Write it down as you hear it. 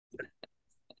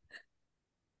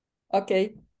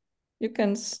Okay, you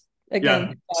can again.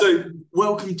 Yeah. So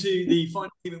welcome to the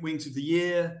final PMIP Wings of the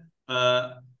year.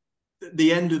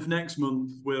 The end of next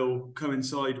month will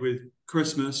coincide with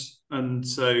Christmas, and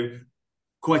so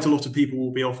quite a lot of people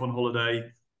will be off on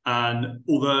holiday. And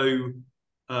although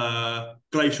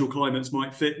glacial climates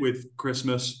might fit with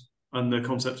Christmas and the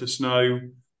concept of snow,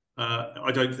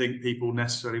 I don't think people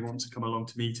necessarily want to come along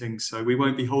to meetings. So we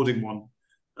won't be holding one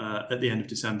at the end of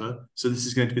December. So this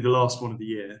is going to be the last one of the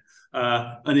year.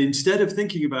 And instead of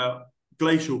thinking about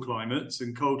glacial climates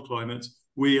and cold climates,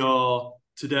 we are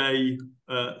today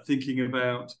thinking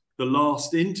about the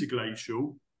last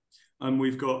interglacial. And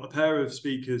we've got a pair of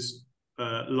speakers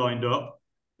lined up.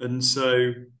 And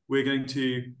so we're going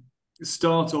to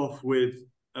start off with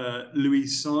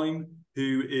Louise Sime,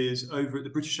 who is over at the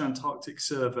British Antarctic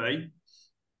Survey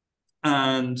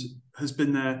and has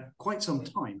been there quite some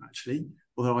time, actually,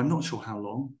 although I'm not sure how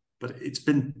long, but it's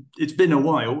been a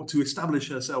while, to establish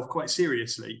herself quite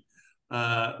seriously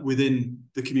within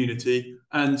the community.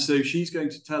 And so she's going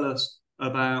to tell us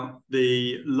about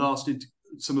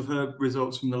some of her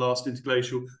results from the last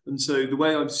interglacial. And so the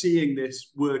way I'm seeing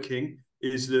this working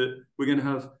is that we're going to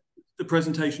have the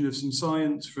presentation of some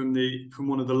science from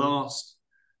one of the last,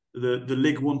 the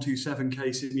LIG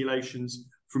 127K simulations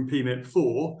from PMIP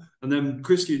 4, and then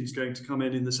Christian's going to come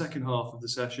in the second half of the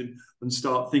session and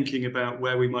start thinking about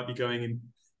where we might be going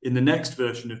in the next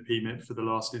version of PMIP for the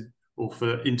last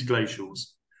for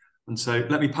interglacials. And so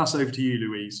let me pass over to you,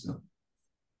 Louise.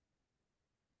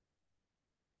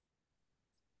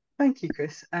 Thank you,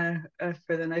 Chris,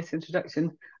 for the nice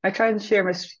introduction. I try and share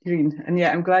my screen, and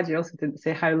yeah, I'm glad you also didn't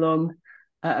say how long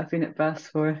I've been at BAS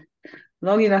for.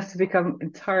 Long enough to become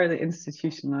entirely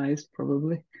institutionalized,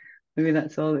 probably. Maybe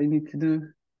that's all that you need to know.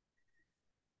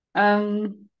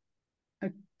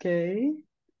 Okay.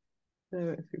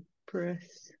 So if we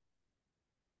press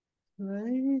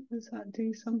play, does that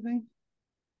do something?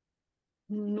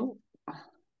 No.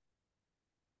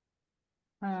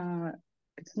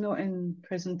 It's not in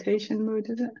presentation mode,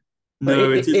 is it?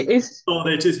 No, it is. Oh,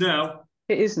 it is now.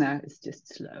 It is now. It's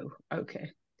just slow. Okay.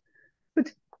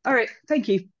 Good. All right. Thank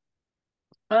you.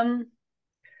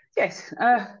 Yes.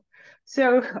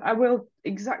 So I will,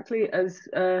 exactly as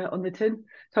on the tin,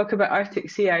 talk about Arctic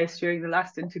sea ice during the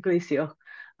last interglacial.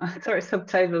 Sort of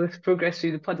subtitle is Progress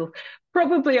Through the Puddle.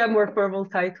 Probably a more formal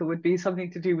title would be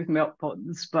something to do with melt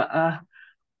ponds, but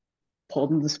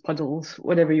ponds, puddles,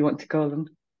 whatever you want to call them.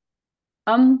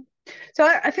 So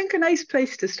I think a nice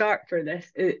place to start for this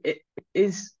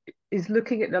is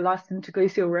looking at the last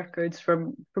interglacial records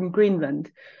from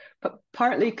Greenland, but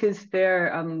partly because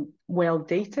they're well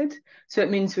dated. So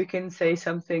it means we can say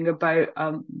something about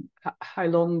how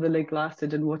long the lig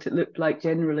lasted and what it looked like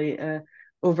generally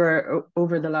over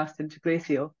the last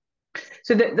interglacial.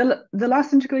 So the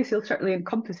last interglacial certainly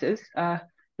encompasses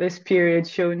this period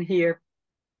shown here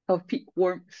of peak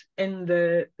warmth in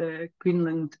the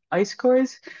Greenland ice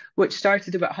cores, which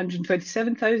started about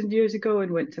 127,000 years ago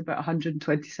and went to about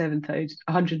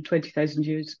 120,000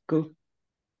 years ago.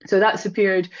 So that's a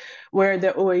period where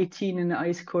the O18 in the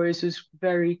ice cores was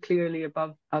very clearly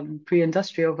above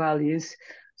pre-industrial values.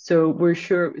 So we're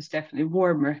sure it was definitely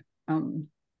warmer. And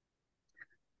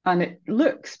it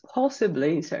looks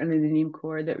possibly, certainly the Neem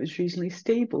core, that was reasonably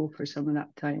stable for some of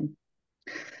that time.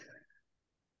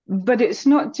 But it's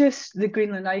not just the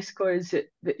Greenland ice cores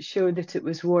that show that it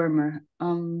was warmer.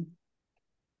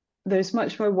 There's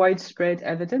much more widespread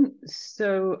evidence.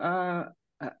 So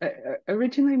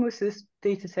originally, most of this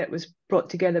data set was brought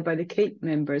together by the CAPE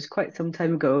members quite some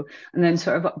time ago, and then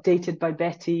sort of updated by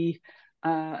Betty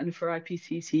and for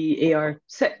IPCC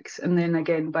AR6, and then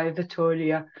again by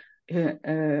Vittoria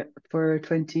for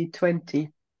 2020.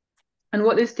 And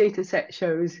what this data set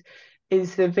shows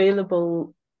is the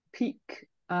available peak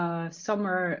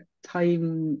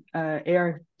summertime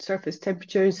air surface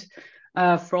temperatures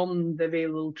from the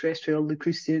available terrestrial,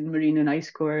 Lucrucian, marine and ice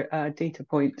core data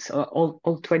points,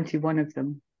 all 21 of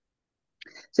them.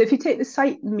 So if you take the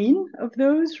site mean of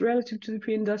those relative to the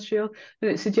pre-industrial,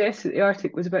 then it suggests that the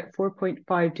Arctic was about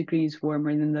 4.5 degrees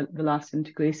warmer than the last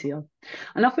interglacial.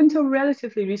 And up until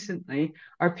relatively recently,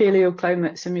 our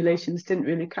paleoclimate simulations didn't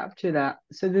really capture that.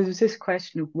 So there's this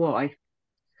question of why.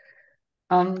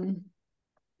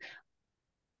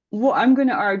 What I'm going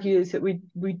to argue is that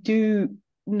we do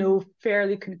know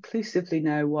fairly conclusively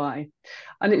now why.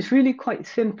 And it's really quite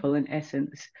simple in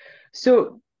essence.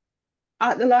 So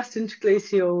at the last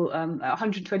interglacial,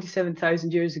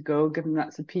 127,000 years ago, given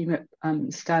that's a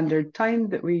PMIP standard time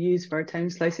that we use for our time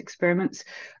slice experiments,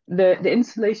 the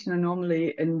insolation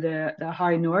anomaly in the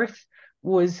high north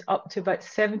was up to about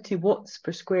 70 watts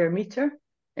per square meter.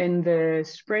 in the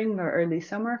spring or early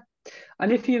summer.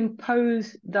 And if you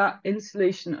impose that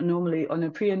insolation anomaly on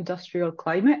a pre-industrial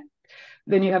climate,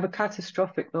 then you have a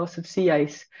catastrophic loss of sea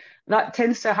ice. That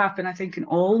tends to happen, I think, in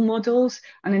all models.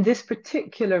 And in this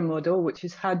particular model, which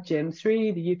is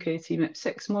HADGEM3, the UK CMIP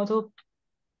 6 model,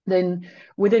 then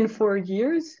within 4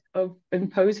 years of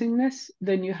imposing this,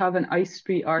 then you have an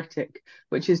ice-free Arctic,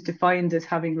 which is defined as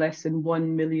having less than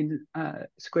 1 million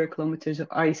square kilometers of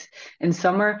ice in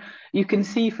summer. You can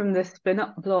see from this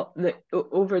spin-up plot that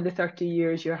over the 30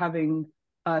 years, you're having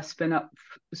spin up,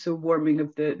 so warming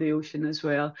of the ocean as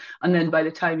well. And then by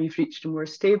the time you've reached a more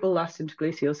stable last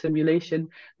interglacial simulation,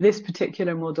 this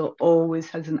particular model always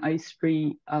has an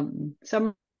ice-free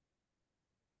summer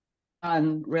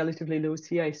and relatively low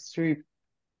sea ice through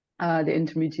the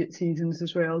intermediate seasons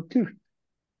as well too.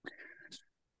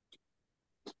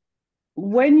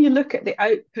 When you look at the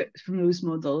outputs from those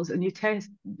models and you test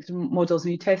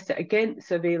it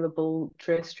against available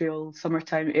terrestrial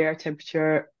summertime air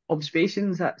temperature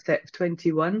observations at set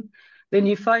 21, then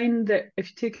you find that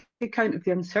if you take account of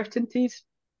the uncertainties,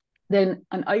 then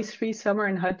an ice-free summer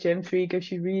in HADGEM3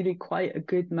 gives you really quite a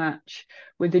good match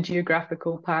with the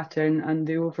geographical pattern and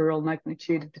the overall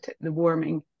magnitude of the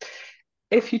warming.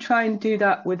 If you try and do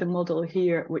that with a model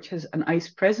here, which has an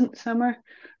ice-present summer,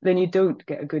 then you don't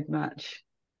get a good match.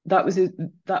 That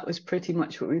was pretty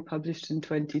much what we published in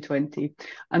 2020.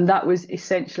 And that was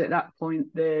essentially at that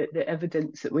point the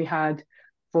evidence that we had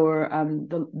for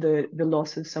the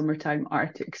loss of summertime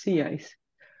Arctic sea ice.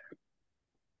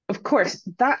 Of course,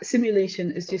 that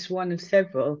simulation is just one of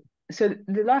several. So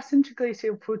the last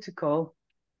interglacial protocol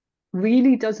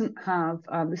really doesn't have,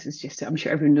 this is just, I'm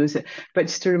sure everyone knows it, but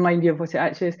just to remind you of what it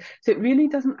actually is. So it really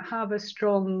doesn't have a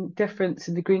strong difference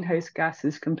in the greenhouse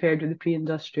gases compared with the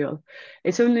pre-industrial.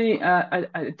 It's only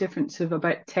a difference of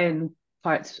about 10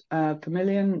 parts per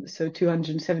million, so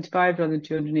 275 rather than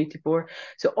 284.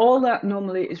 So all that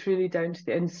anomaly is really down to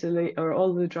the insulation, or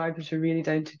all the drivers are really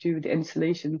down to do with the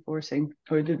insulation forcing,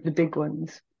 or the big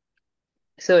ones.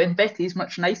 So in Betty's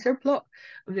much nicer plot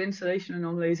of the insulation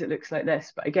anomalies, it looks like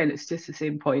this. But again, it's just the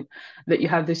same point that you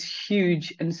have this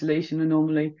huge insulation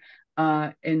anomaly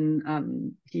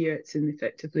in here. It's in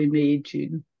effectively May,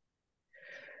 June.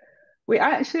 We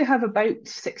actually have about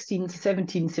 16 to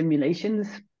 17 simulations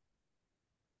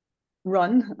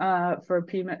run for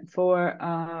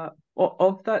PMIP4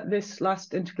 of this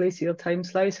last interglacial time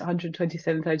slice,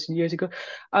 127,000 years ago.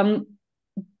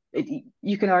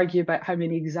 You can argue about how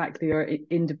many exactly are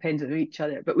independent of each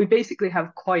other, but we basically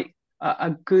have quite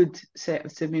a good set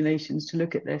of simulations to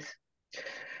look at this.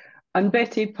 And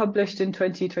Betty published in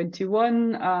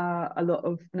 2021 a lot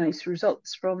of nice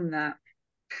results from that.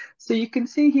 So you can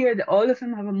see here that all of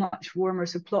them have a much warmer,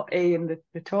 so plot A in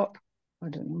the top. I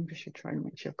don't know, I should try and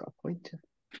make sure I've got a pointer.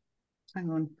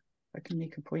 Hang on, I can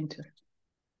make a pointer.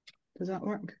 Does that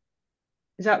work?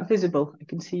 Is that visible? I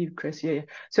can see you, Chris. Yeah.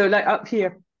 So like up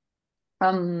here,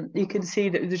 you can see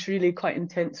that there's really quite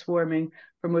intense warming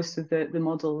for most of the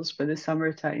models for the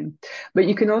summertime. But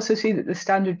you can also see that the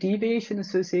standard deviation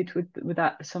associated with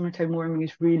that summertime warming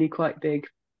is really quite big.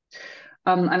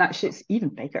 And actually it's even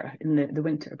bigger in the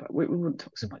winter, but we won't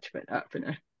talk so much about that for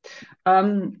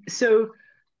now. So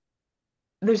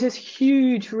there's this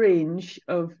huge range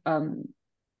of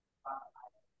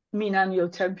mean annual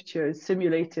temperatures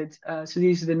simulated. So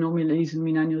these are the anomalies in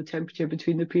mean annual temperature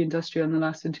between the pre-industrial and the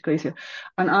last interglacial.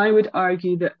 And I would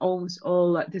argue that almost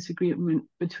all that disagreement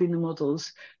between the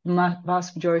models, the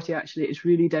vast majority actually, is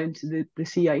really down to the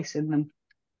sea ice in them.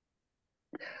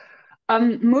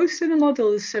 Most of the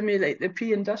models simulate the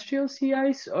pre-industrial sea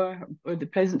ice or the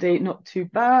present day, not too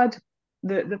bad.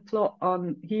 The plot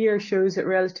on here shows it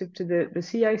relative to the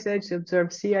sea ice edge, the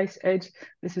observed sea ice edge.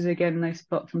 This is again a nice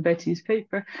plot from Betty's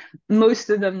paper. Most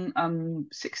of them,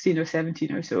 16 or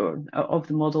 17 or so of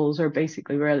the models are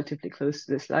basically relatively close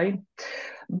to this line.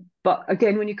 But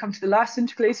again, when you come to the last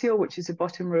interglacial, which is the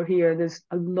bottom row here, there's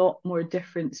a lot more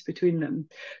difference between them.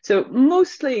 So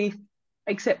mostly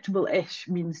acceptable-ish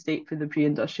mean state for the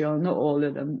pre-industrial, not all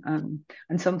of them,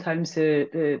 and sometimes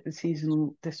the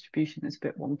seasonal distribution is a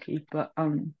bit wonky, but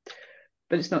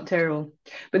it's not terrible.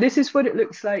 But this is what it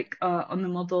looks like on the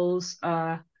models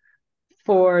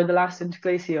for the last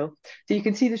interglacial. So you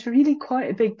can see there's really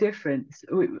quite a big difference.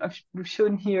 We've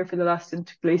shown here for the last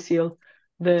interglacial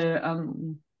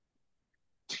the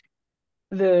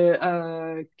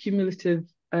cumulative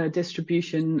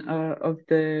distribution of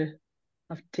the.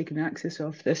 I've taken the axis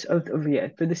off this,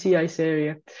 for the sea ice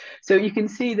area. So you can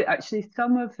see that actually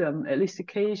some of them, at least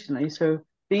occasionally, so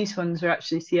These ones are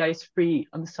actually sea ice free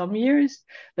on some years.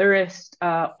 The rest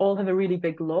all have a really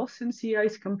big loss in sea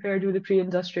ice compared with the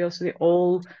pre-industrial, so they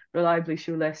all reliably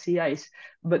show less sea ice,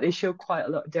 but they show quite a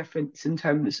lot of difference in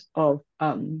terms of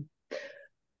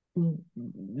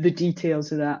the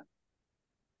details of that.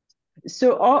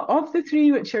 So of the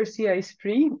three which are sea ice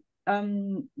free,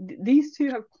 these two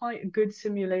have quite a good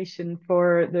simulation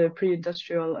for the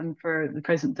pre-industrial and for the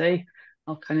present day.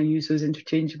 I'll kind of use those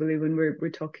interchangeably when we're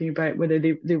talking about whether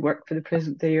they work for the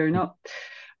present day or not.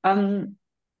 And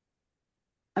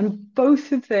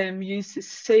both of them use the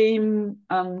same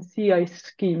sea ice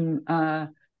scheme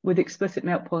with explicit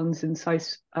melt ponds in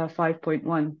size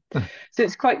 5.1. So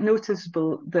it's quite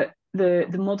noticeable that the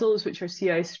models which are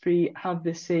sea ice free have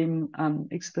the same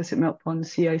explicit melt pond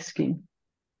sea ice scheme.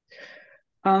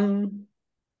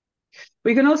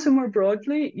 We can also more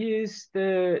broadly use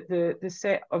the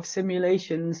set of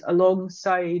simulations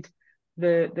alongside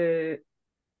the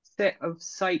set of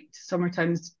site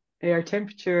summertime air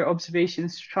temperature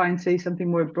observations to try and say something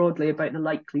more broadly about the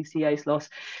likely sea ice loss.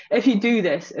 If you do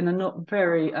this in a not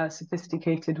very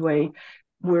sophisticated way,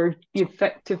 where you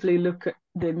effectively look at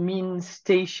the mean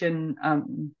station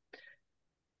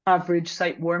average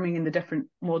site warming in the different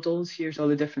models. Here's all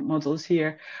the different models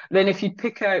here. Then if you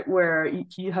pick out where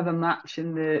you have a match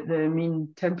in the mean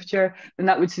temperature, then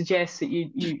that would suggest that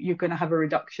you're going to have a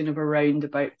reduction of around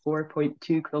about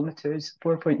 4.2 kilometers,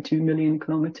 4.2 million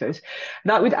kilometers.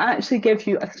 That would actually give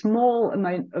you a small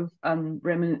amount of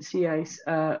remnant sea ice,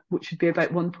 which would be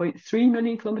about 1.3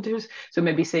 million kilometers. So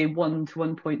maybe say 1 to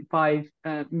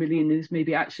 1.5 million is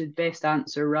maybe actually the best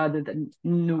answer rather than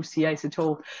no sea ice at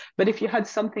all. But if you had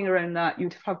something around that,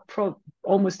 you'd have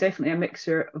almost definitely a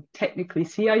mixture of technically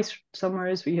sea ice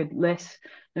summers where you had less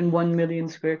than 1 million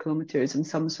square kilometers, and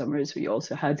some summers where you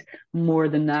also had more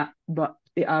than that, but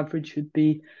the average would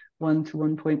be 1 to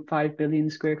 1.5 billion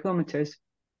square kilometers.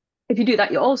 If you do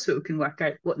that, you also can work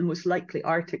out what the most likely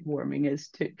Arctic warming is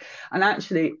too. And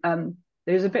actually,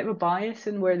 there's a bit of a bias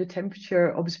in where the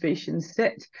temperature observations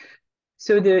sit.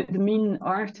 So the mean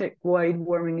Arctic wide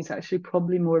warming is actually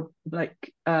probably more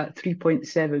like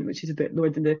 3.7, which is a bit lower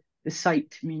than the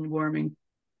site mean warming.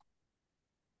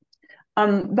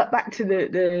 But back to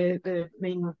the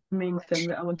main thing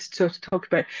that I wanted to sort of talk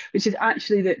about, which is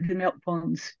actually the melt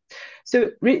ponds.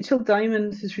 So Rachel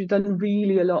Diamond has done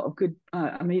really a lot of good,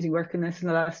 amazing work in this in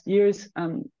the last years,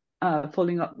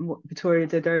 following up on what Victoria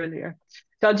did earlier.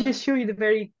 So I'll just show you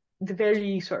the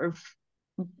very sort of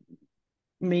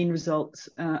main results,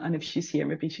 and if she's here,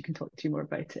 maybe she can talk to you more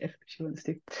about it if she wants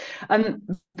to.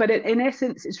 But in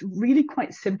essence, it's really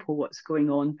quite simple what's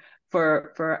going on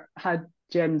for HAD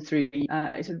Gem 3.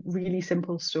 It's a really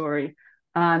simple story,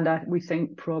 and we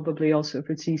think probably also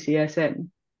for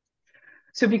CCSN.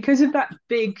 So because of that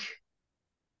big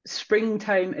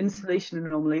springtime insolation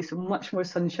anomaly, so much more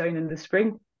sunshine in the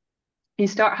spring, you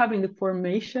start having the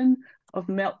formation of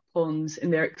melt ponds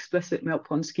in their explicit melt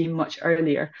pond scheme much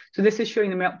earlier. So this is showing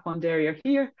the melt pond area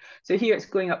here. So here it's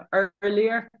going up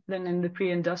earlier than in the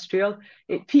pre-industrial.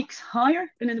 It peaks higher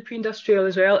than in the pre-industrial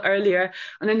as well, earlier.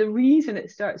 And then the reason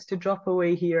it starts to drop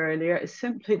away here earlier is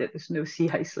simply that there's no sea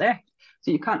ice left.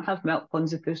 So you can't have melt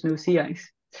ponds if there's no sea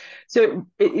ice. So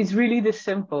it is really this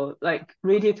simple, like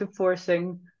radiative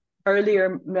forcing,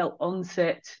 earlier melt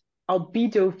onset,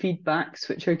 albedo feedbacks,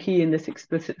 which are key in this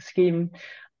explicit scheme,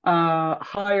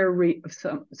 higher rate of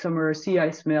summer sea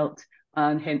ice melt,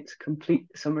 and hence complete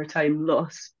summertime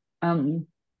loss. And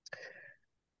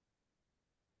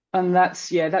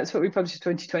that's what we published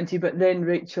in 2020, but then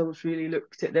Rachel's really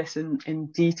looked at this in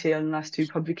detail in the last two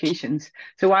publications.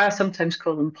 So why I sometimes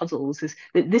call them puddles is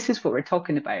that this is what we're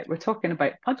talking about. We're talking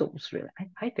about puddles, really.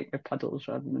 I think they're puddles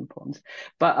rather than ponds.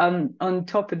 But on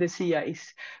top of the sea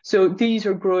ice. So these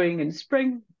are growing in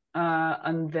spring,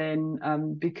 and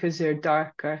then because they're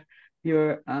darker,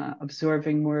 you're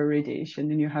absorbing more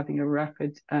radiation and you're having a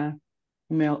rapid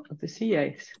melt of the sea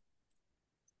ice.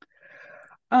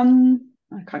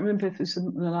 I can't remember if this was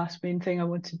the last main thing I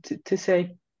wanted to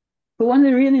say. But one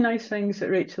of the really nice things that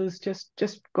Rachel's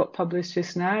just got published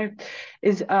just now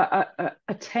is a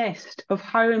test of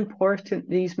how important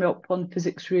these melt pond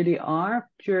physics really are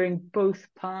during both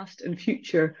past and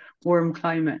future warm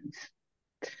climates.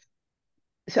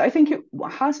 So I think it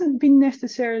hasn't been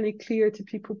necessarily clear to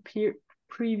people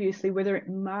previously whether it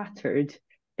mattered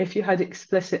if you had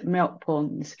explicit melt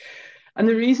ponds. And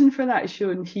the reason for that is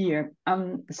shown here.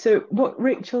 So what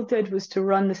Rachel did was to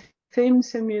run the same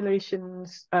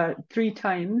simulations 3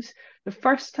 times. The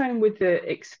first time with the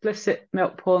explicit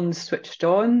melt ponds switched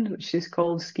on, which is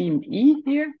called scheme E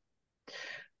here.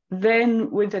 then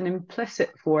with an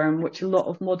implicit form, which a lot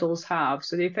of models have.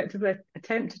 So they effectively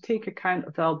attempt to take account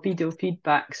of the albedo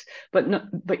feedbacks,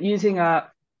 but using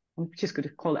I'm just going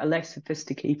to call it a less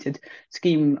sophisticated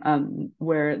scheme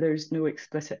where there's no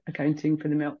explicit accounting for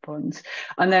the melt ponds.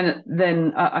 And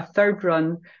then a third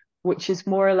run, which is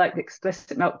more like the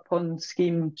explicit melt pond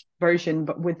scheme version,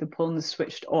 but with the ponds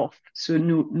switched off, so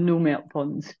no melt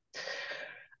ponds.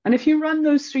 And if you run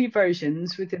those three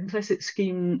versions with the implicit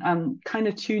scheme kind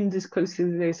of tuned as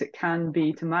closely as it can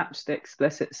be to match the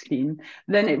explicit scheme,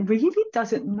 then it really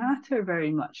doesn't matter very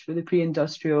much for the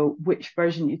pre-industrial which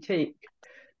version you take.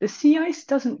 The sea ice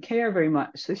doesn't care very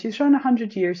much. So she's run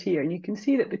 100 years here, and you can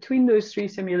see that between those three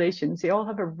simulations, they all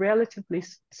have a relatively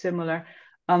similar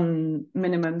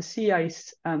minimum sea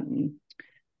ice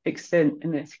extent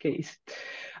in this case.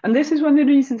 And this is one of the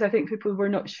reasons I think people were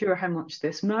not sure how much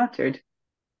this mattered.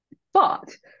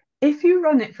 But if you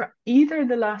run it for either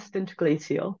the last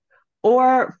interglacial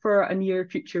or for a near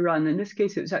future run, in this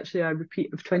case, it was actually a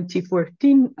repeat of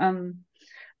 2014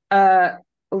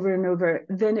 over and over,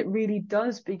 then it really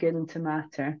does begin to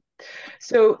matter.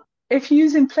 So if you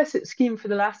use implicit scheme for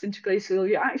the last interglacial,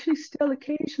 you actually still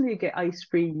occasionally get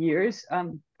ice-free years,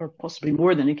 or possibly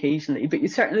more than occasionally, but you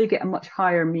certainly get a much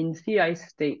higher mean sea ice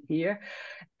state here.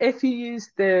 If you use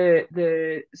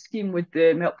the scheme with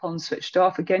the melt pond switched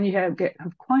off, again, you have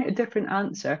quite a different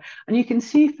answer. And you can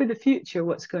see for the future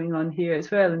what's going on here as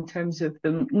well in terms of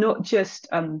them not just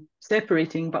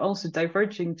separating, but also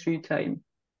diverging through time.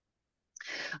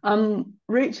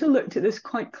 Rachel looked at this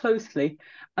quite closely,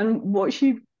 and what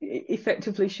she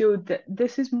effectively showed that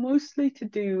this is mostly to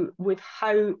do with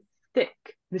how thick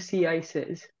the sea ice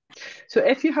is. So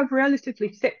if you have relatively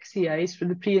thick sea ice for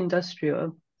the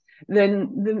pre-industrial,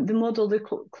 then the model, the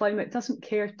climate, doesn't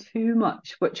care too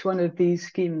much which one of these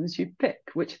schemes you pick,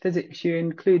 which physics you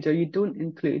include or you don't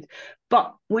include.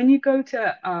 But when you go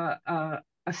to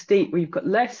a state where you've got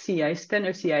less sea ice,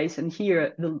 thinner sea ice, and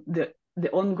here the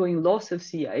ongoing loss of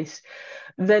sea ice,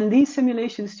 then these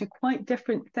simulations do quite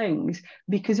different things,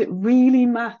 because it really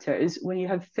matters when you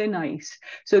have thin ice.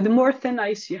 So the more thin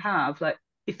ice you have, like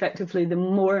effectively, the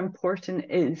more important it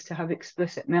is to have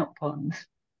explicit melt ponds.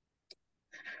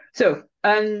 So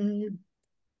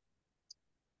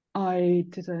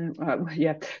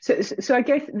So I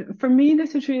guess for me,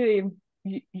 this is really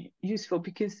useful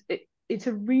because it's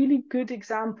a really good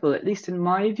example, at least in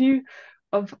my view,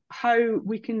 of how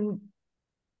we can,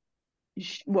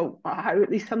 how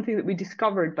at least something that we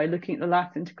discovered by looking at the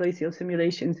last interglacial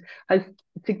simulations has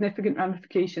significant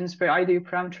ramifications for either your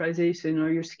parameterization or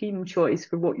your scheme choice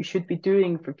for what you should be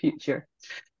doing for future.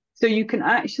 So you can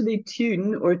actually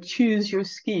tune or choose your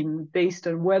scheme based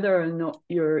on whether or not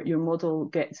your model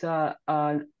gets a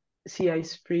sea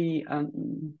ice free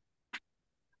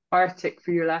Arctic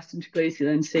for your last interglacial,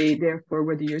 and say therefore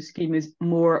whether your scheme is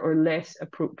more or less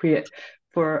appropriate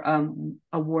for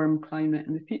a warm climate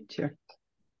in the future.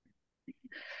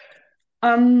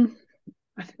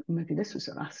 I think maybe this was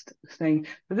the last thing.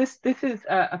 But this is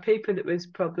a paper that was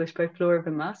published by Flora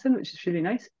van Maassen, which is really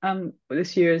nice,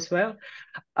 this year as well.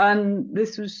 And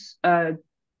this was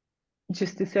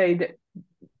just to say that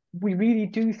we really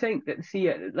do think that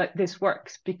like this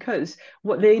works, because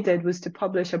what they did was to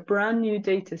publish a brand new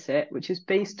data set, which is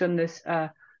based on this, I'm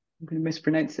going to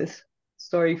mispronounce this,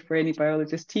 sorry for any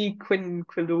biologist, T.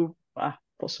 quinquilova,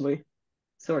 possibly.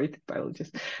 Sorry to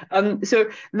biologists. So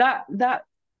that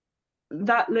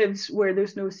lives where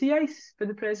there's no sea ice for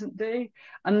the present day.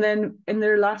 And then in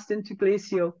their last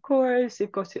interglacial course,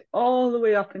 they've got it all the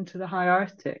way up into the high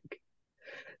Arctic.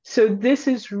 So this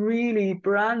is really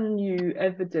brand new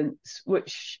evidence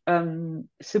which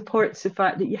supports the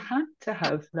fact that you had to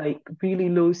have like really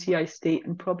low sea ice state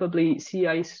and probably sea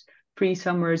ice free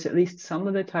summers at least some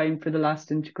of the time for the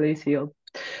last interglacial.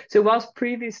 So whilst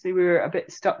previously we were a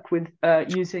bit stuck with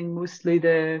using mostly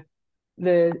the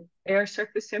air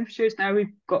surface temperatures, now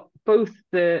we've got both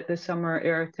the summer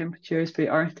air temperatures for the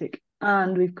Arctic,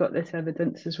 and we've got this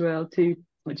evidence as well too,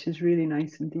 which is really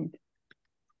nice indeed.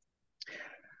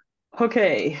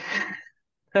 Okay,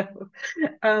 I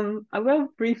will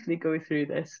briefly go through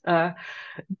this,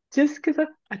 just because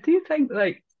I do think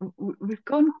like we've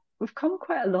come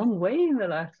quite a long way in the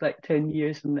last like 10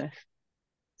 years from this.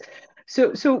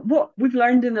 So what we've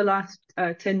learned in the last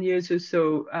 10 years or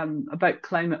so about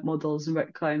climate models and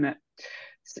about climate.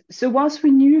 So whilst we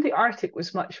knew the Arctic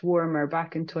was much warmer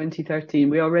back in 2013,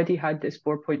 we already had this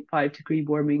 4.5 degree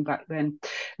warming back then.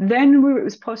 Then it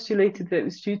was postulated that it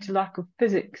was due to lack of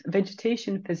physics,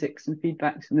 vegetation physics and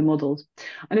feedbacks in the models.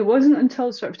 And it wasn't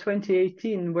until sort of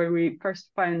 2018 where we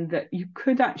first found that you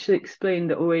could actually explain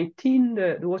the 018,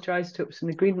 the water isotopes in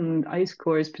the Greenland ice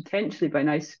cores potentially by an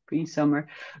ice-free summer,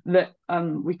 that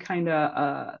we kind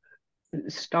of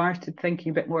started thinking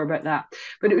a bit more about that.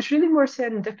 But it was really more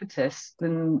serendipitous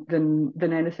than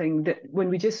anything, that when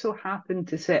we just so happened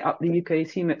to set up the UK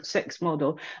PMIP-6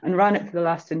 model and ran it for the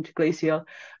last interglacial,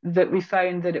 that we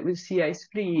found that it was sea ice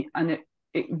free, and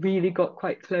it really got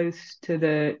quite close to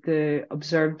the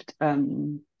observed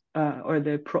or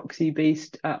the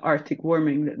proxy-based Arctic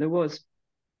warming that there was.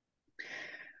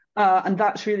 And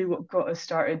that's really what got us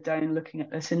started down looking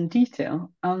at this in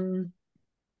detail.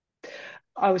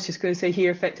 I was just going to say here,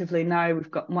 effectively now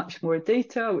we've got much more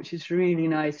data, which is really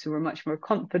nice. So we're much more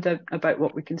confident about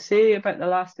what we can say about the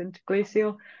last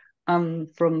interglacial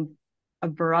from a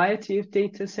variety of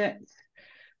data sets.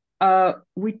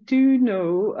 We do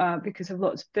know, because of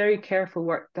lots of very careful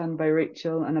work done by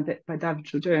Rachel and a bit by David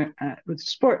Trudeau with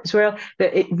sport as well,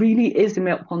 that it really is the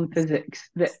melt pond physics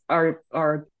that are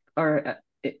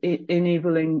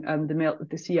enabling the melt of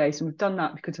the sea ice. And we've done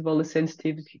that because of all the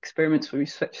sensitivity experiments where we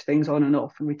switch things on and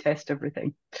off and we test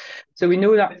everything. So we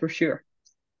know that for sure.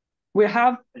 We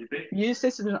have used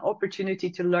this as an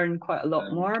opportunity to learn quite a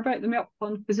lot more about the melt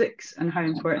pond physics and how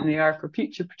important they are for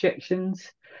future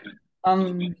projections.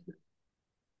 I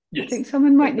think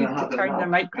someone might need to turn their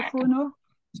microphone off.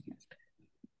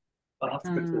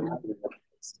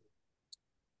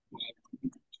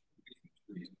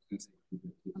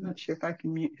 I'm not sure if I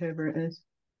can mute whoever it is.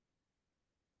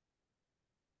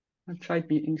 I've tried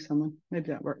muting someone. Maybe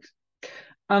that works.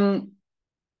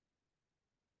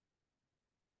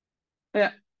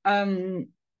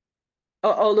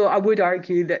 Although I would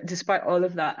argue that despite all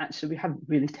of that, actually, we haven't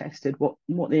really tested what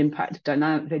the impact of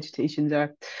dynamic vegetations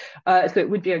are. So it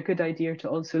would be a good idea to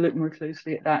also look more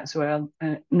closely at that as well,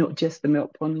 not just the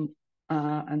melt pond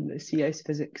and the sea ice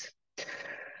physics.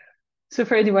 So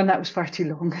for anyone, that was far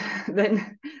too long.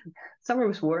 Then summer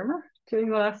was warmer during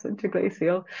the last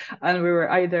interglacial, and we were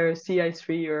either sea ice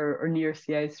free or near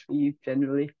sea ice free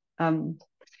generally.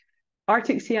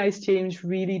 Arctic sea ice change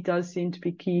really does seem to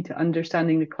be key to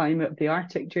understanding the climate of the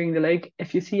Arctic during the leg.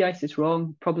 If your sea ice is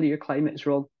wrong, probably your climate is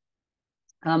wrong.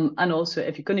 And also,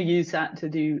 if you're going to use that to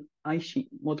do ice sheet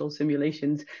model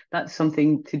simulations, that's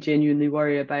something to genuinely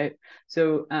worry about.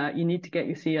 So you need to get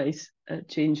your sea ice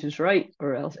changes right,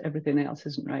 or else everything else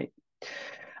isn't right.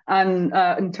 And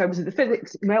in terms of the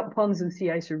physics, melt ponds and sea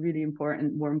ice are really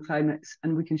important in warm climates,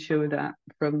 and we can show that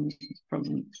from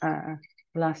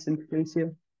last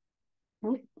interglacial.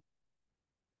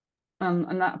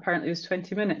 And that apparently was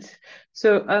 20 minutes.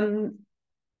 So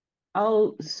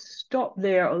I'll stop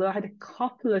there, although I had a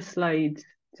couple of slides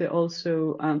to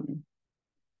also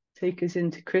take us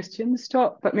into Christian's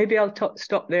talk, but maybe I'll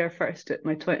stop there first at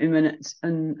my 20 minutes,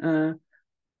 and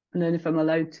then if I'm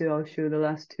allowed to, I'll show the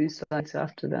last two slides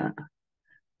after that.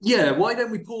 Yeah, why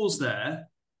don't we pause there?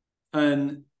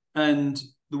 And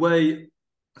the way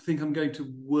I think I'm going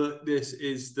to work this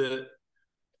is that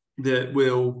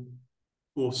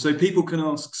so people can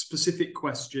ask specific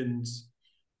questions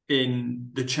in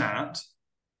the chat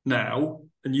now,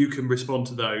 and you can respond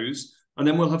to those, and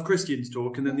then we'll have Christian's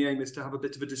talk, and then the aim is to have a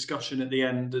bit of a discussion at the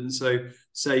end, and so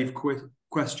save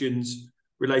questions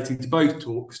relating to both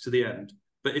talks to the end.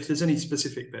 But if there's any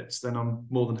specific bits, then I'm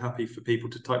more than happy for people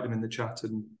to type them in the chat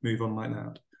and move on like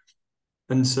that.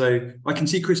 And so I can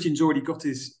see Christian's already got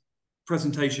his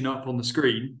presentation up on the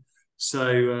screen,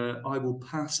 so I will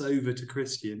pass over to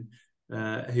Christian,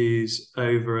 who's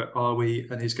over at RWE,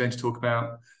 and he's going to talk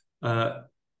about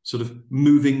sort of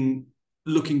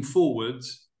looking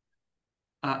forwards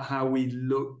at how we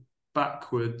look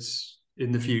backwards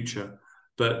in the future.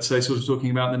 But so sort of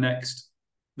talking about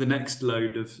the next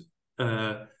load of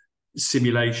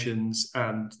simulations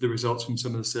and the results from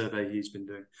some of the survey he's been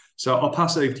doing. So I'll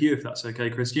pass over to you if that's okay,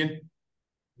 Christian.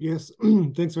 Yes,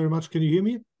 thanks very much. Can you hear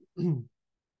me?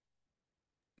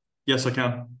 Yes, I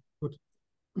can. Good.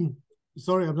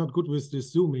 Sorry, I'm not good with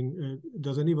this zooming.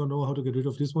 Does anyone know how to get rid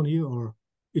of this one here, or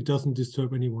it doesn't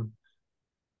disturb anyone?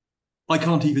 I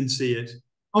can't even see it.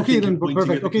 Okay, then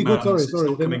perfect. Okay, good.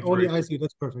 Sorry. Then only I see.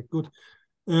 That's perfect. Good.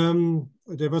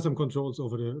 There were some controls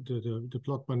over the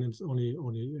plot, but it's only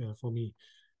for me.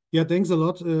 Yeah, thanks a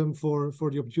lot for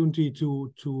the opportunity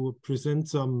to present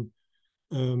some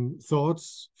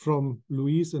thoughts from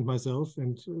Louise and myself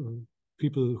and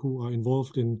people who are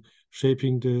involved in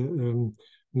shaping the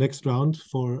next round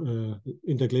for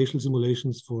interglacial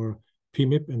simulations for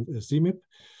PMIP and CMIP.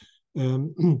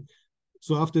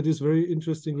 So after these very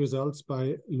interesting results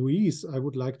by Louise, I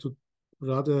would like to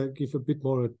rather give a bit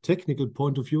more a technical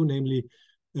point of view, namely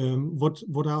what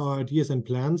are our ideas and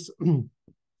plans.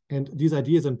 And these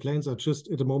ideas and plans are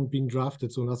just at the moment being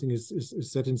drafted, so nothing is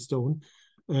set in stone.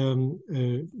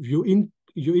 Your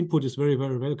input is very,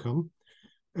 very welcome.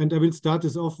 And I will start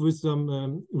this off with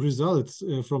some results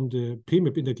from the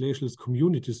PMIP Interglacials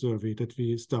community survey that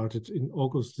we started in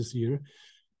August this year,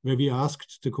 where we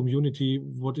asked the community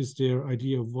what is their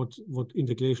idea of what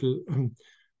interglacial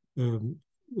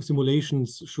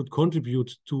simulations should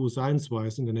contribute to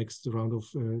science-wise in the next round of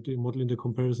the model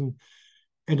intercomparison,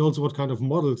 and also what kind of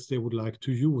models they would like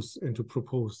to use and to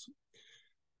propose.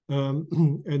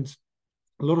 And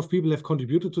a lot of people have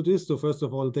contributed to this. So first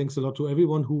of all, thanks a lot to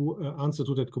everyone who answered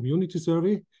to that community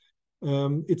survey.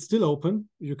 It's still open.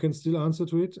 You can still answer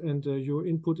to it, and your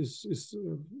input is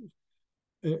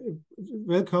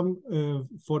welcome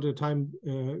for the time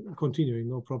continuing,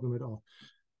 no problem at all.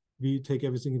 We take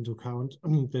everything into account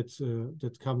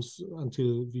that comes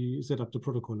until we set up the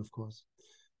protocol, of course.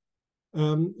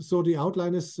 So the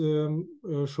outline is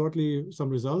shortly some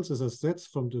results, as I said,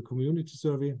 from the community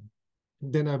survey.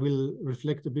 Then I will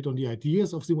reflect a bit on the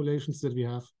ideas of simulations that we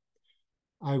have.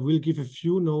 I will give a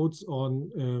few notes on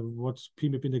what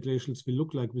PMIP interglacials will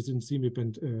look like within CMIP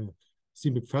and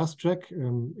CMIP Fast Track.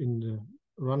 In the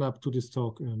run-up to this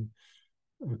talk,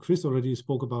 Chris already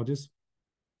spoke about this.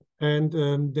 And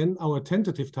then our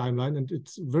tentative timeline, and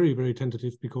it's very, very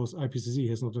tentative because IPCC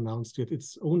has not announced yet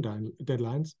its own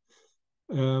deadlines.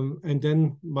 And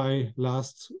then my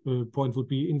last point would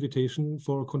be invitation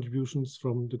for contributions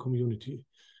from the community.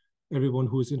 Everyone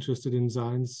who is interested in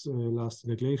science, last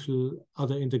interglacial,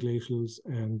 other interglacials,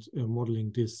 and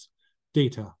modeling this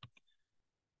data.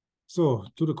 So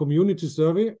to the community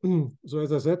survey. So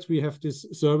as I said, we have this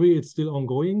survey, it's still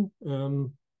ongoing.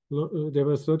 There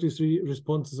were 33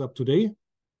 responses up today.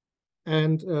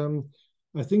 And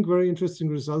I think very interesting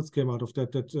results came out of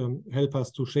that help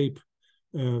us to shape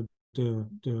the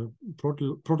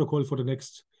protocol for the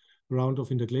next round of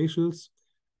interglacials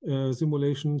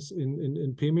simulations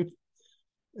in PMIP.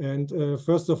 And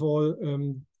first of all,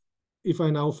 if I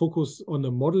now focus on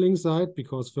the modeling side,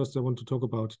 because first I want to talk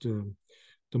about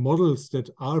the models that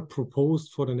are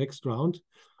proposed for the next round.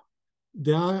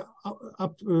 There are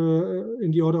up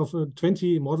in the order of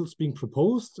 20 models being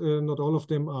proposed. Not all of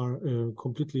them are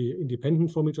completely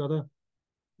independent from each other.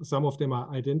 Some of them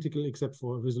are identical except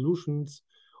for resolutions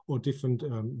or different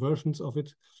versions of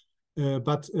it.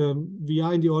 But we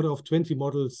are in the order of 20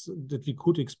 models that we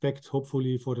could expect,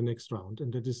 hopefully, for the next round.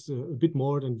 And that is a bit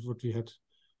more than what we had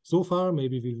so far.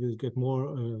 Maybe we will get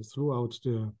more throughout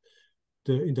the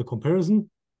intercomparison.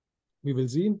 We will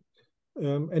see.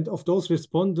 And of those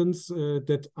respondents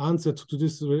that answered to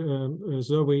this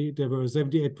survey, there were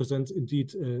 78%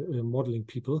 indeed modeling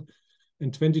people,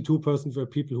 and 22% were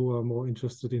people who are more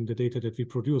interested in the data that we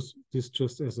produce, this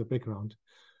just as a background.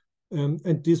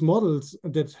 And these models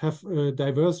that have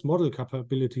diverse model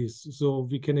capabilities, so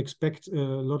we can expect a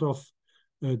lot of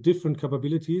different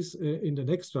capabilities in the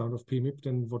next round of PMIP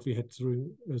than what we had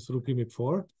through PMIP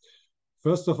 4.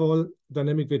 First of all,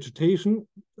 dynamic vegetation.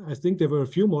 I think there were a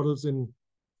few models in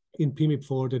PMIP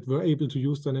 4 that were able to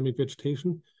use dynamic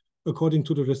vegetation. According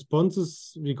to the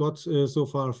responses we got so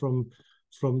far from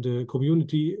the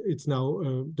community, it's now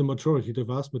the majority, the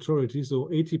vast majority. So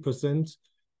 80%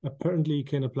 apparently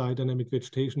can apply dynamic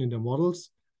vegetation in their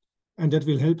models. And that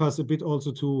will help us a bit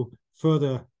also to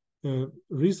further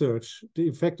research the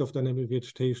effect of dynamic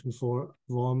vegetation for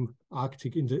warm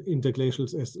Arctic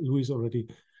interglacials, as Louise already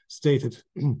stated.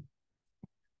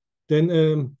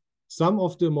 Then some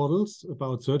of the models,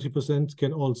 about 30%,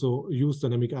 can also use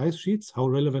dynamic ice sheets. How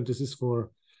relevant this is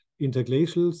for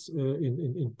interglacials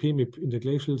in PMIP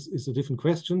interglacials is a different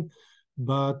question,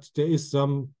 but there is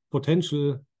some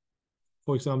potential,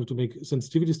 for example, to make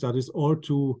sensitivity studies or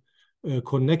to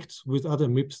connect with other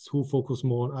MIPs who focus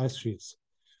more on ice sheets.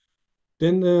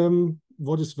 Then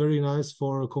what is very nice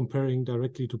for comparing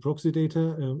directly to proxy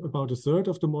data, about a third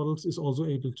of the models is also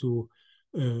able to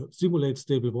simulate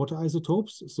stable water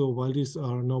isotopes. So while these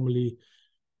are normally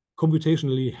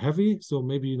computationally heavy, so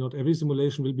maybe not every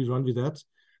simulation will be run with that,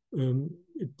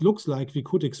 it looks like we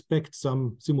could expect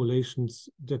some simulations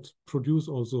that produce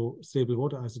also stable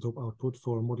water isotope output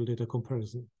for model data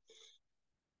comparison.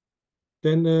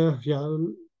 Then,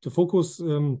 the focus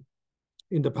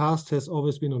in the past has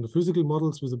always been on the physical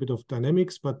models with a bit of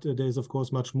dynamics, but there is of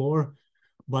course much more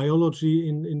biology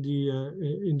in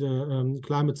the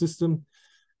climate system,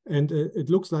 and it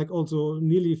looks like also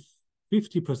nearly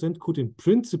 50% could in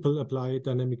principle apply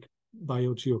dynamic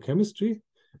biogeochemistry.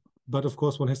 But of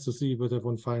course, one has to see whether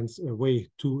one finds a way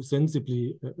to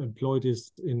sensibly employ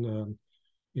this in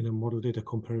a model data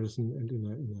comparison and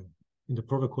in the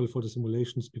protocol for the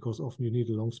simulations, because often you need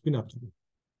a long spin-up time.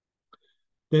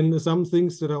 Then some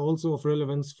things that are also of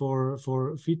relevance for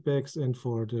feedbacks and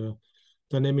for the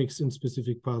dynamics in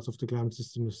specific parts of the climate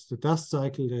system is the dust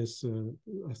cycle. There's,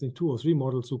 I think, 2 or 3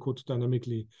 models who could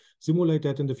dynamically simulate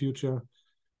that in the future.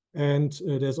 And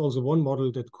there's also one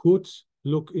model that could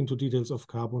look into details of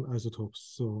carbon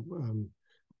isotopes. So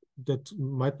that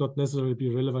might not necessarily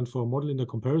be relevant for a model in the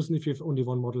comparison if you have only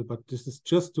one model, but this is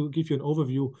just to give you an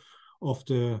overview of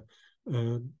the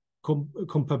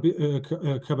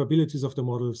capabilities of the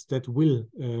models that will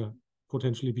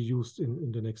potentially be used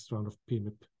in the next round of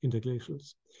PMIP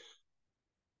interglacials.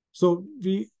 So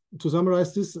to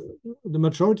summarize this, the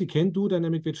majority can do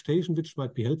dynamic vegetation, which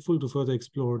might be helpful to further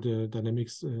explore the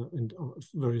dynamics and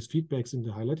various feedbacks in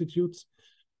the high latitudes.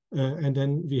 And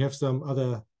then we have some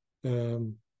other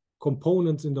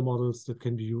components in the models that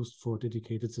can be used for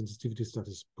dedicated sensitivity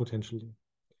studies potentially.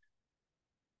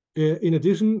 In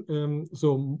addition,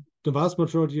 so the vast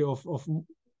majority of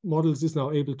models is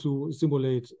now able to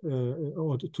simulate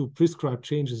or to prescribe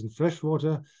changes in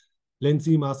freshwater, land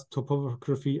sea mass,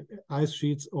 topography, ice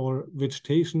sheets, or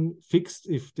vegetation fixed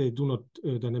if they do not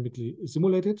dynamically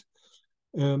simulate it.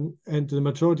 And the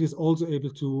majority is also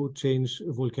able to change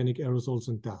volcanic aerosols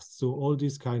and dust. So all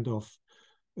these kind of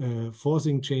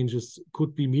forcing changes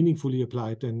could be meaningfully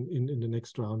applied then in the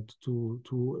next round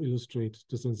to illustrate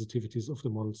the sensitivities of the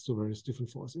models to various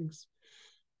different forcings.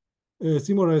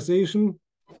 Summarization,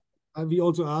 we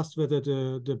also asked whether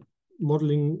the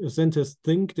modeling centers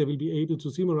think they will be able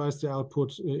to summarize the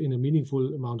output in a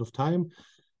meaningful amount of time.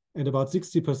 And about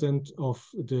 60% of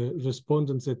the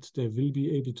respondents said they will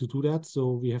be able to do that.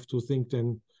 So we have to think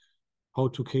then how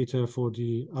to cater for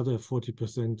the other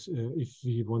 40% if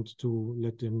we want to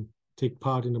let them take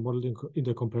part in the modeling in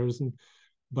the comparison,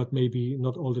 but maybe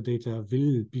not all the data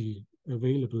will be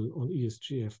available on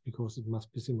ESGF because it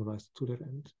must be summarized to that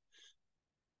end.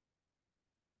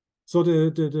 So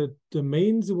the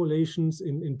main simulations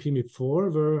in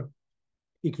PMIP4 were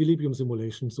equilibrium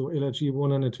simulations. So LRG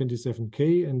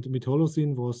 127K and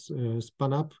methylocene was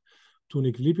spun up to an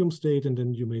equilibrium state, and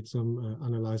then you made some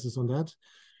analysis on that.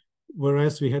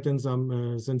 Whereas we had then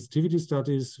some sensitivity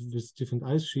studies with different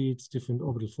ice sheets, different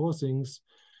orbital forcings,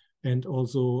 and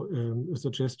also a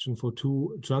suggestion for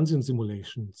 2 transient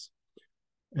simulations.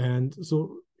 And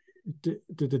so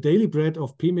the daily bread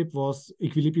of PMIP was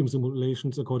equilibrium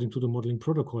simulations according to the modeling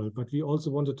protocol, but we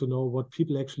also wanted to know what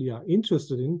people actually are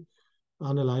interested in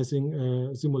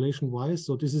analyzing simulation-wise.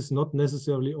 So this is not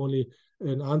necessarily only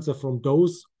an answer from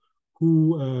those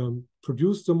who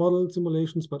produce the model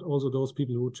simulations, but also those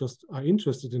people who just are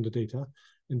interested in the data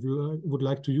and would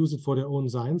like to use it for their own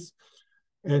science.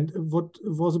 And what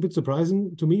was a bit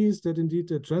surprising to me is that indeed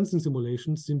the transient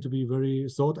simulations seem to be very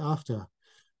sought after.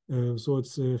 So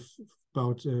it's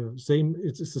about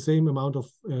it's the same amount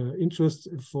of interest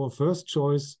for first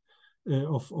choice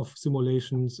of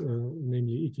simulations,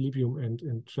 namely equilibrium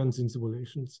and transient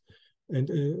simulations. And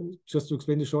just to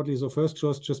explain it shortly, so first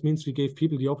choice just means we gave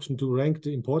people the option to rank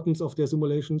the importance of their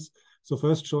simulations. So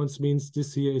first choice means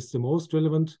this here is the most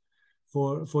relevant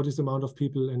for this amount of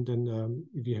people. And then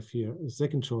we have here a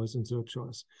second choice and third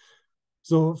choice.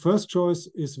 So first choice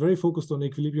is very focused on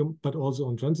equilibrium, but also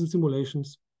on transient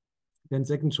simulations. Then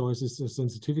second choice is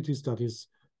sensitivity studies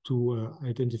to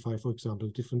identify, for example,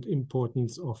 different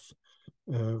importance of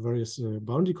various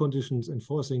boundary conditions and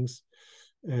forcings.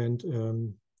 And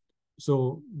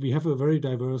so we have a very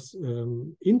diverse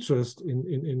interest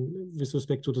in with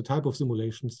respect to the type of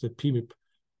simulations that PMIP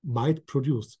might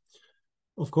produce.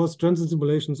 Of course, transient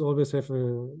simulations always have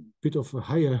a bit of a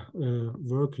higher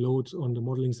workload on the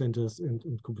modeling centers and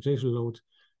computational load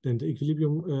than the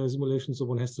equilibrium simulation. So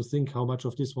one has to think how much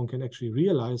of this one can actually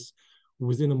realize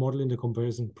within a model in the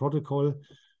comparison protocol.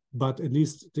 But at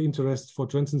least the interest for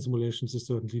transient simulations is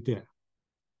certainly there.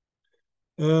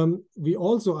 We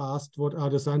also asked what are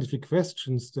the scientific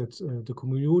questions that the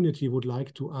community would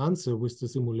like to answer with the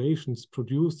simulations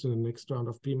produced in the next round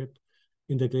of PMIP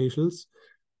interglacials.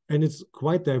 And it's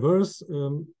quite diverse.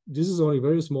 This is only a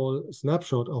very small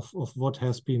snapshot of what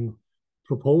has been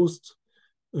proposed.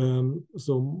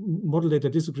 So model data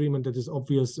disagreement, that is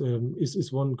obvious,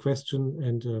 is one question.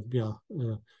 And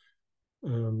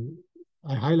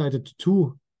I highlighted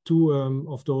two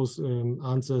of those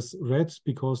answers red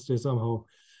because they somehow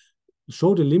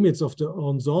show the limits of the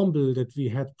ensemble that we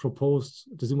had proposed,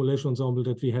 the simulation ensemble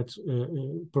that we had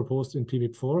proposed in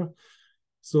PMIP4.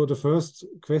 So the first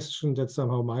question that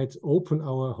somehow might open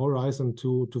our horizon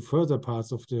to further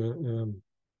parts of the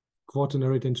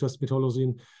Quaternary than just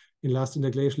mid-Holocene in last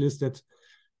interglacial is that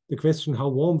the question, how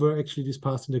warm were actually these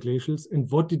past interglacials and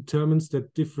what determines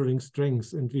that differing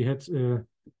strengths? And we had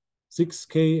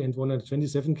 6K and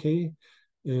 127K,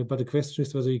 but the question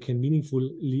is whether you can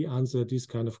meaningfully answer these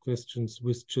kind of questions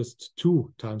with just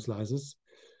 2 time slices.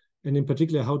 And in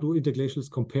particular, how do interglacials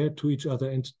compare to each other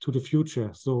and to the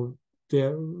future? So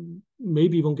there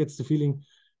maybe one gets the feeling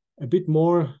a bit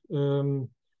more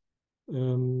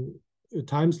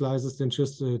time slices than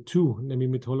just 2, namely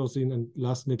mid-Holocene and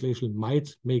last interglacial,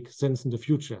 might make sense in the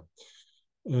future.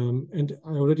 And I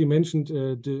already mentioned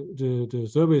the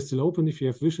survey is still open. If you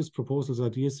have wishes, proposals,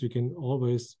 ideas, you can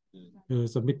always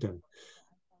submit them.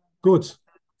 Good.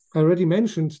 I already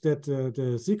mentioned that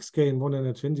the 6K and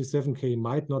 127K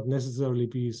might not necessarily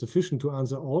be sufficient to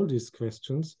answer all these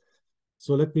questions.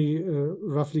 So let me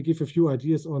roughly give a few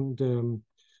ideas on the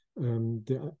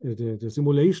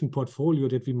simulation portfolio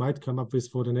that we might come up with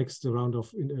for the next round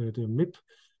of the MIP.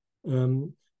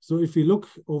 So if we look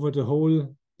over the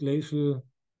whole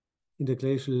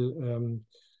interglacial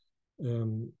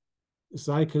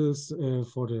cycles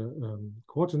for the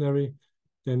Quaternary,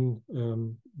 then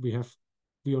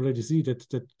we already see that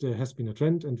there has been a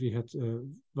trend, and we had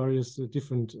various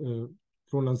different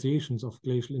pronunciations of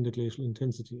glacial interglacial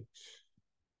intensity.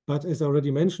 But as I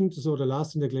already mentioned, so the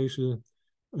last interglacial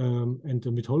and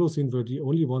the mid-Holocene were the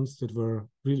only ones that were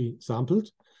really sampled.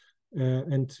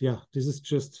 And yeah, this is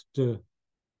just the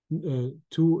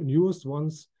 2 newest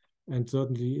ones, and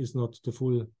certainly is not the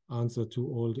full answer to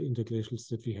all the interglacials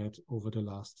that we had over the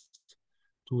last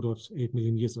 2.8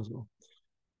 million years or so.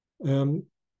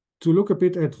 To look a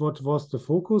bit at what was the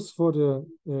focus for the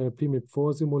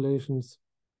PMIP4 simulations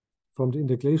from the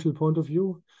interglacial point of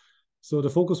view. So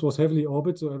the focus was heavily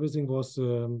orbit, so everything was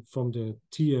from the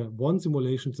tier 1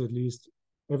 simulations at least,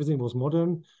 everything was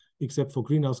modern except for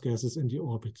greenhouse gases in the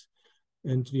orbit.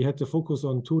 And we had to focus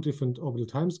on 2 different orbital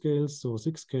timescales, so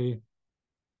 6K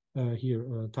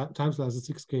here, time slices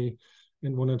 6K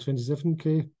and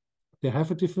 127K. They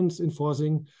have a difference in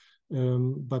forcing,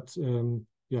 but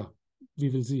yeah, we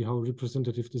will see how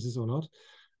representative this is or not.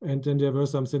 And then there were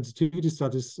some sensitivity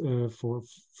studies for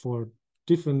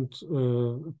different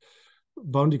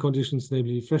boundary conditions,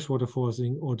 namely freshwater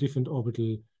forcing or different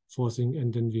orbital forcing,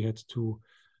 and then we had 2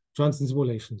 transient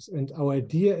simulations. And our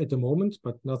idea at the moment,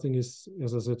 but nothing is,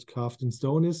 as I said, carved in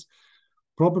stone, is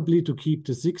probably to keep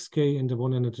the 6K and the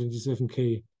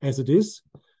 127K as it is,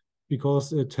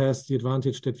 because it has the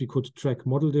advantage that we could track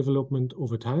model development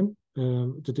over time,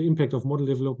 the impact of model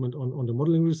development on the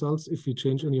modeling results. If we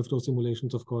change any of those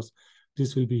simulations, of course,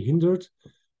 this will be hindered.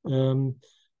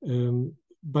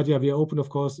 But yeah, we are open, of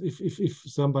course, if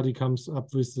somebody comes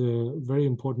up with a very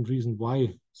important reason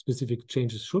why specific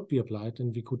changes should be applied,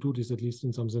 and we could do this at least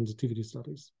in some sensitivity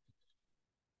studies.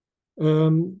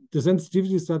 The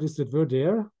sensitivity studies that were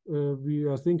there, we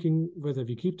are thinking whether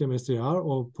we keep them as they are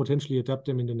or potentially adapt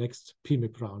them in the next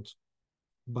PMIP round.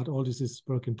 But all this is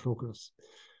work in progress.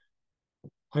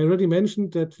 I already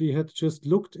mentioned that we had just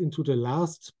looked into the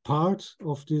last part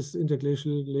of this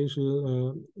interglacial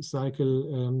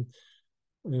cycle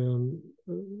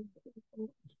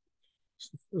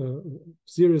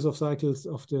series of cycles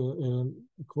of the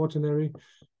Quaternary,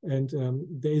 and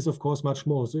there is of course much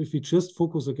more. So if we just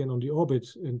focus again on the orbit,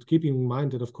 and keeping in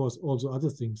mind that of course also other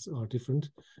things are different,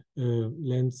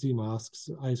 land sea masks,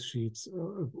 ice sheets,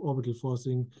 orbital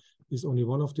forcing is only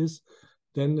one of this,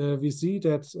 then we see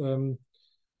that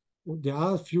there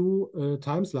are a few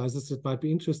time slices that might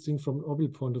be interesting from an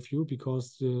orbital point of view,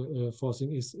 because the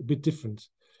forcing is a bit different.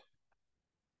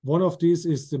 One of these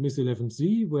is the Miss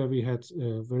 11Z, where we had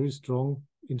a very strong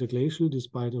interglacial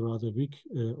despite a rather weak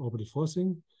orbital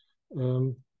forcing.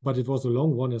 But it was a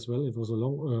long one as well. It was a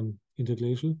long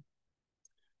interglacial.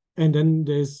 And then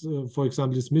there's, for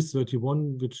example, this Miss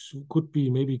 31, which could be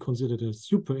maybe considered a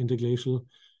super interglacial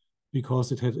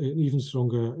because it had an even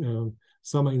stronger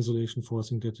summer insolation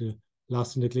forcing that the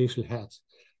last interglacial had.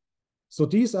 So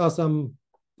these are some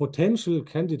potential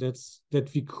candidates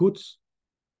that we could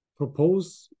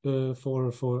propose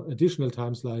for additional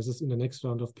time slices in the next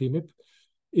round of PMIP,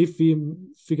 if we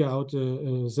figure out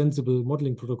a sensible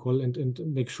modeling protocol and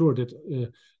make sure that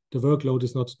the workload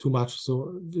is not too much.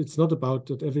 So it's not about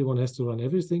that everyone has to run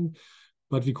everything,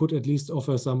 but we could at least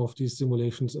offer some of these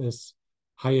simulations as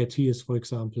higher tiers, for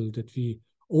example, that we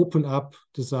open up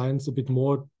the science a bit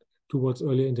more towards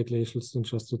earlier interglacials than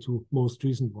just the 2 most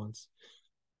recent ones.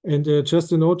 And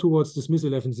just a note towards this Miss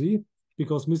 11Z,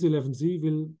 because Miss 11Z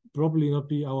will probably not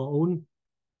be our own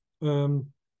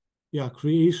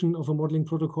creation of a modeling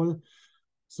protocol.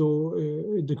 So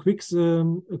in the Quicks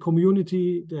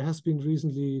community, there has been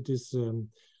recently this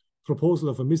proposal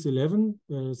of a MIS-11,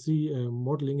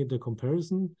 modeling in the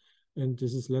comparison. And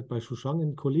this is led by Shushang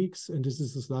and colleagues. And this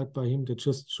is a slide by him that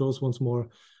just shows once more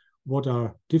what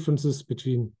are differences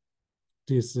between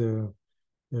these 3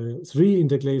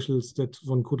 interglacials that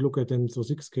one could look at, and so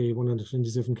 6K,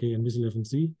 127K, and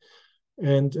MIS-11C.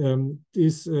 And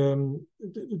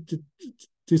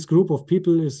this group of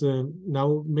people is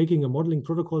now making a modeling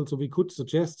protocol. So we could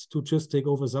suggest to just take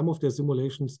over some of their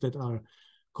simulations that are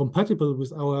compatible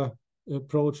with our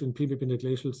approach in PMIP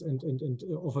interglacials and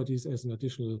offer these as an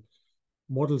additional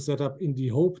model setup, in the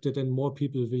hope that then more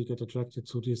people will get attracted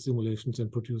to these simulations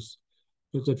and produce,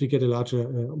 that we get a larger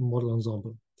model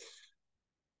ensemble.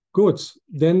 Good,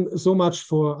 then so much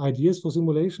for ideas for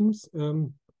simulations.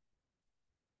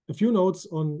 A few notes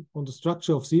on the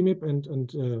structure of CMIP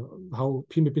and how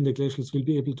PMIP interglacials will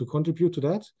be able to contribute to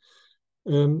that.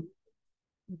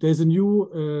 There's a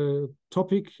new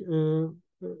topic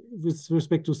with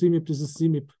respect to CMIP. This is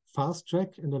CMIP Fast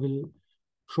Track, and I will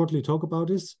shortly talk about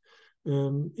this.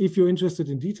 If you're interested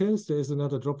in details, there is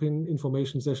another drop-in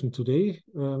information session today.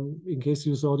 In case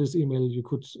you saw this email, you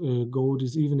could go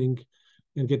this evening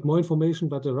and get more information,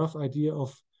 but a rough idea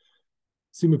of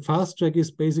CMIP Fast Track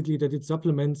is basically that it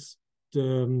supplements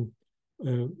the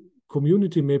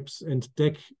community MIPS and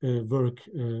DEC work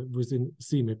within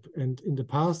CMIP. And in the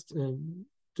past,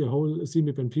 the whole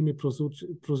CMIP and PMIP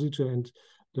procedure and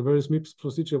the various MIPS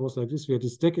procedure was like this. We had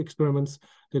these DEC experiments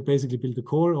that basically build the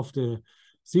core of the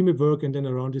CMIP work, and then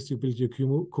around this you build your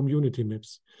community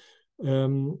MIPS.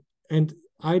 And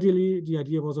ideally, the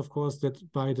idea was, of course, that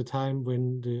by the time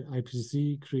when the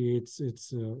IPCC creates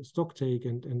its stock take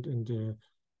and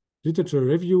literature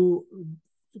review,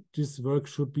 this work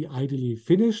should be ideally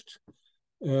finished.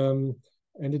 And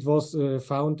it was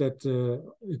found that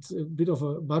it's a bit of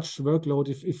a much workload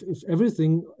if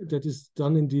everything that is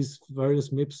done in these various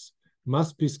MIPS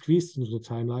must be squeezed into the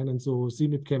timeline. And so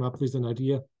CMIP came up with an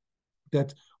idea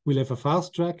that we'll have a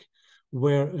fast track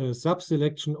where a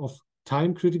sub-selection of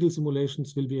time-critical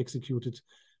simulations will be executed,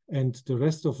 and the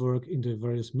rest of work in the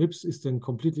various MIPS is then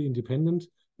completely independent,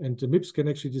 and the MIPS can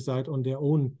actually decide on their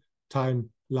own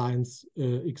timelines,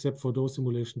 except for those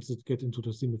simulations that get into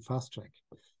the CMIP fast track.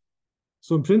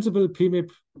 So in principle,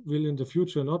 PMIP will in the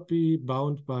future not be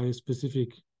bound by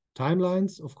specific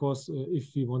timelines. Of course,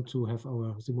 if we want to have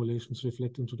our simulations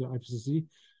reflect into the IPCC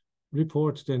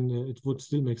report, then it would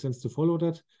still make sense to follow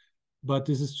that. But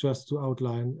this is just to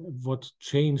outline what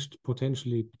changed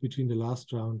potentially between the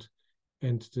last round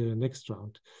and the next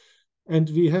round. And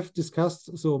we have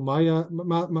discussed, so Masa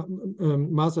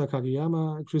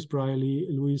Kageyama, Chris Brierley,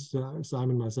 Louise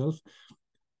Sime, myself,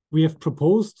 we have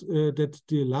proposed that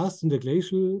the last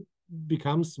interglacial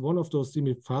becomes one of those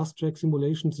CMIP fast track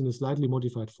simulations in a slightly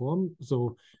modified form,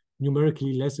 so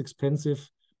numerically less expensive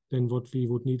than what we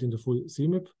would need in the full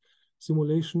CMIP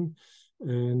simulation.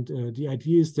 And the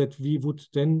idea is that we would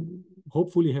then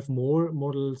hopefully have more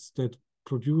models that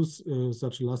produce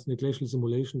such a last interglacial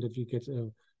simulation, that we get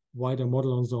a wider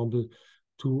model ensemble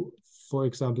to, for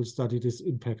example, study this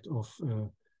impact of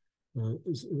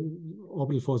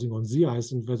orbital forcing on sea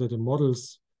ice, and whether the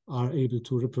models are able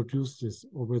to reproduce this,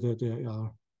 or whether there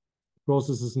are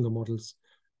processes in the models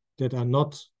that are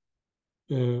not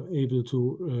able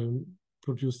to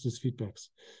produce these feedbacks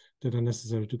that are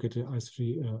necessary to get an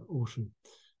ice-free ocean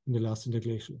in the last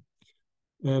interglacial.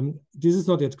 This is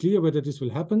not yet clear whether this will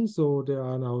happen, so there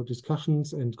are now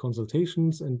discussions and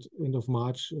consultations, and end of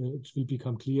March it will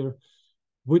become clear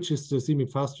which is the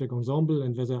CMIP fast track ensemble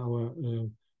and whether our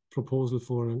proposal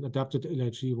for an adapted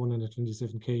LIG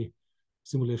 127K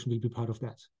simulation will be part of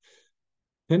that.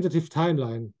 Tentative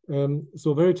timeline.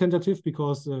 So very tentative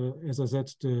because, as I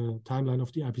said, the timeline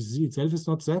of the IPCC itself is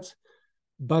not set.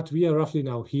 But we are roughly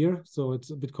now here, so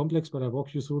it's a bit complex, but I'll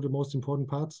walk you through the most important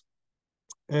parts.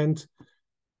 And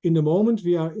in the moment,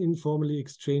 we are informally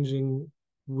exchanging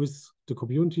with the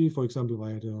community, for example,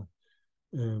 via the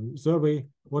survey,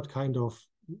 what kind of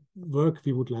work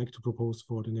we would like to propose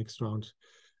for the next round.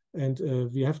 And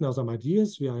we have now some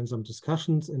ideas, we are in some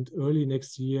discussions, and early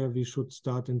next year, we should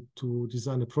start to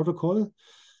design a protocol.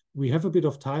 We have a bit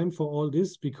of time for all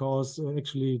this because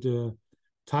actually the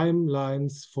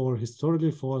timelines for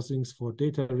historical forcings, for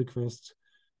data requests,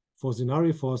 for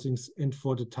scenario forcings, and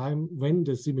for the time when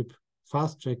the CMIP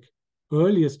fast track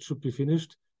earliest should be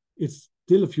finished, it's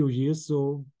still a few years.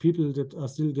 So people that are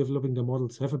still developing the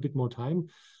models have a bit more time.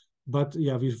 But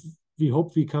yeah, we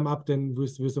hope we come up then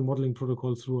with a modeling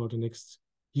protocol throughout the next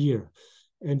year.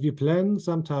 And we plan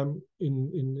sometime in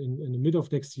the mid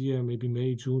of next year, maybe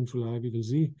May, June, July, we will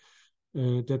see,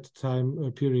 that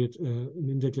time period, an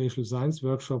interglacial science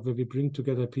workshop where we bring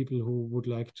together people who would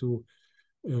like to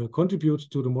contribute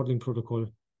to the modeling protocol,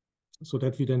 so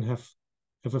that we then have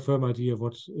a firm idea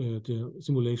what the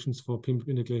simulations for PMIP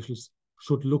interglacials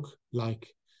should look like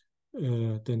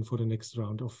then for the next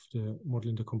round of the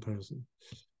model intercomparison.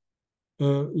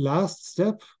 Last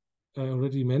step, I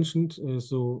already mentioned,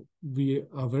 so we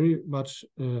are very much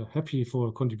happy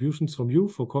for contributions from you,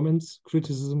 for comments,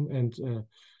 criticism, and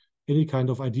any kind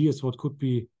of ideas what could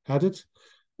be added.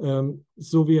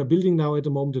 So we are building now at the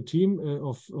moment a team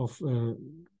of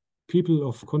people,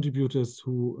 of contributors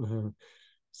who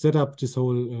set up this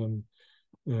whole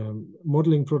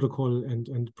modeling protocol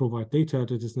and provide data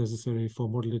that is necessary for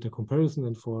model data comparison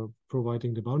and for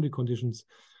providing the boundary conditions.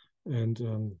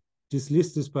 And this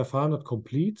list is by far not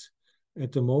complete.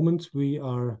 At the moment, we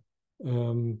are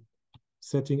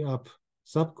setting up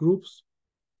subgroups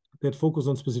that focus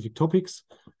on specific topics.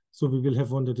 So we will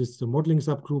have one that is the modeling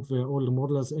subgroup where all the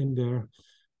modelers in there,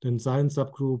 then science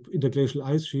subgroup, interglacial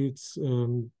ice sheets,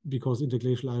 because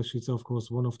interglacial ice sheets are, of course,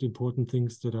 one of the important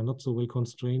things that are not so well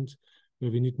constrained,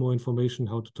 where we need more information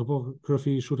how the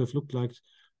topography should have looked like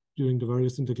during the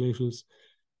various interglacials.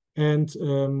 And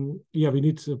yeah, we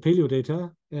need paleo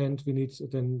data, and we need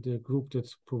then the group that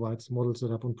provides model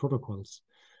setup on protocols.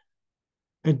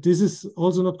 And this is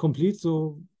also not complete,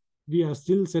 so we are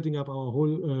still setting up our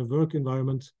whole work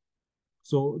environment.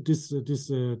 So this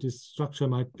structure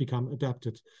might become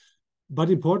adapted. But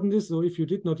important is, so if you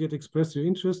did not yet express your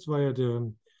interest via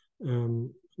the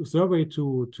survey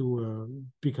to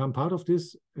become part of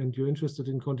this, and you're interested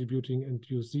in contributing and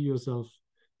you see yourself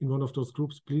in one of those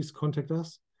groups, please contact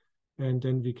us. And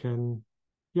then we can,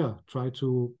 yeah, try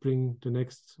to bring the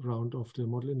next round of the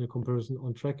model intercomparison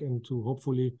on track and to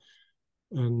hopefully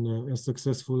a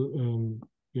successful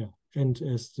end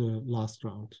as the last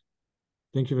round.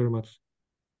 Thank you very much.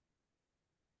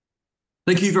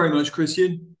 Thank you very much,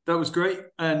 Christian. That was great.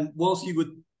 And whilst you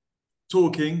were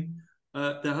talking,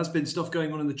 there has been stuff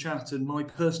going on in the chat, and my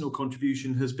personal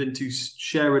contribution has been to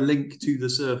share a link to the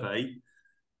survey.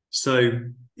 So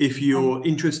if you're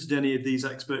interested in any of these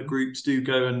expert groups, do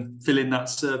go and fill in that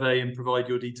survey and provide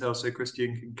your details so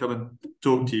Christian can come and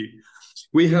talk to you.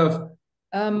 We have...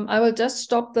 I will just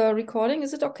stop the recording.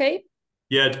 Is it okay?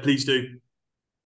 Yeah, please do.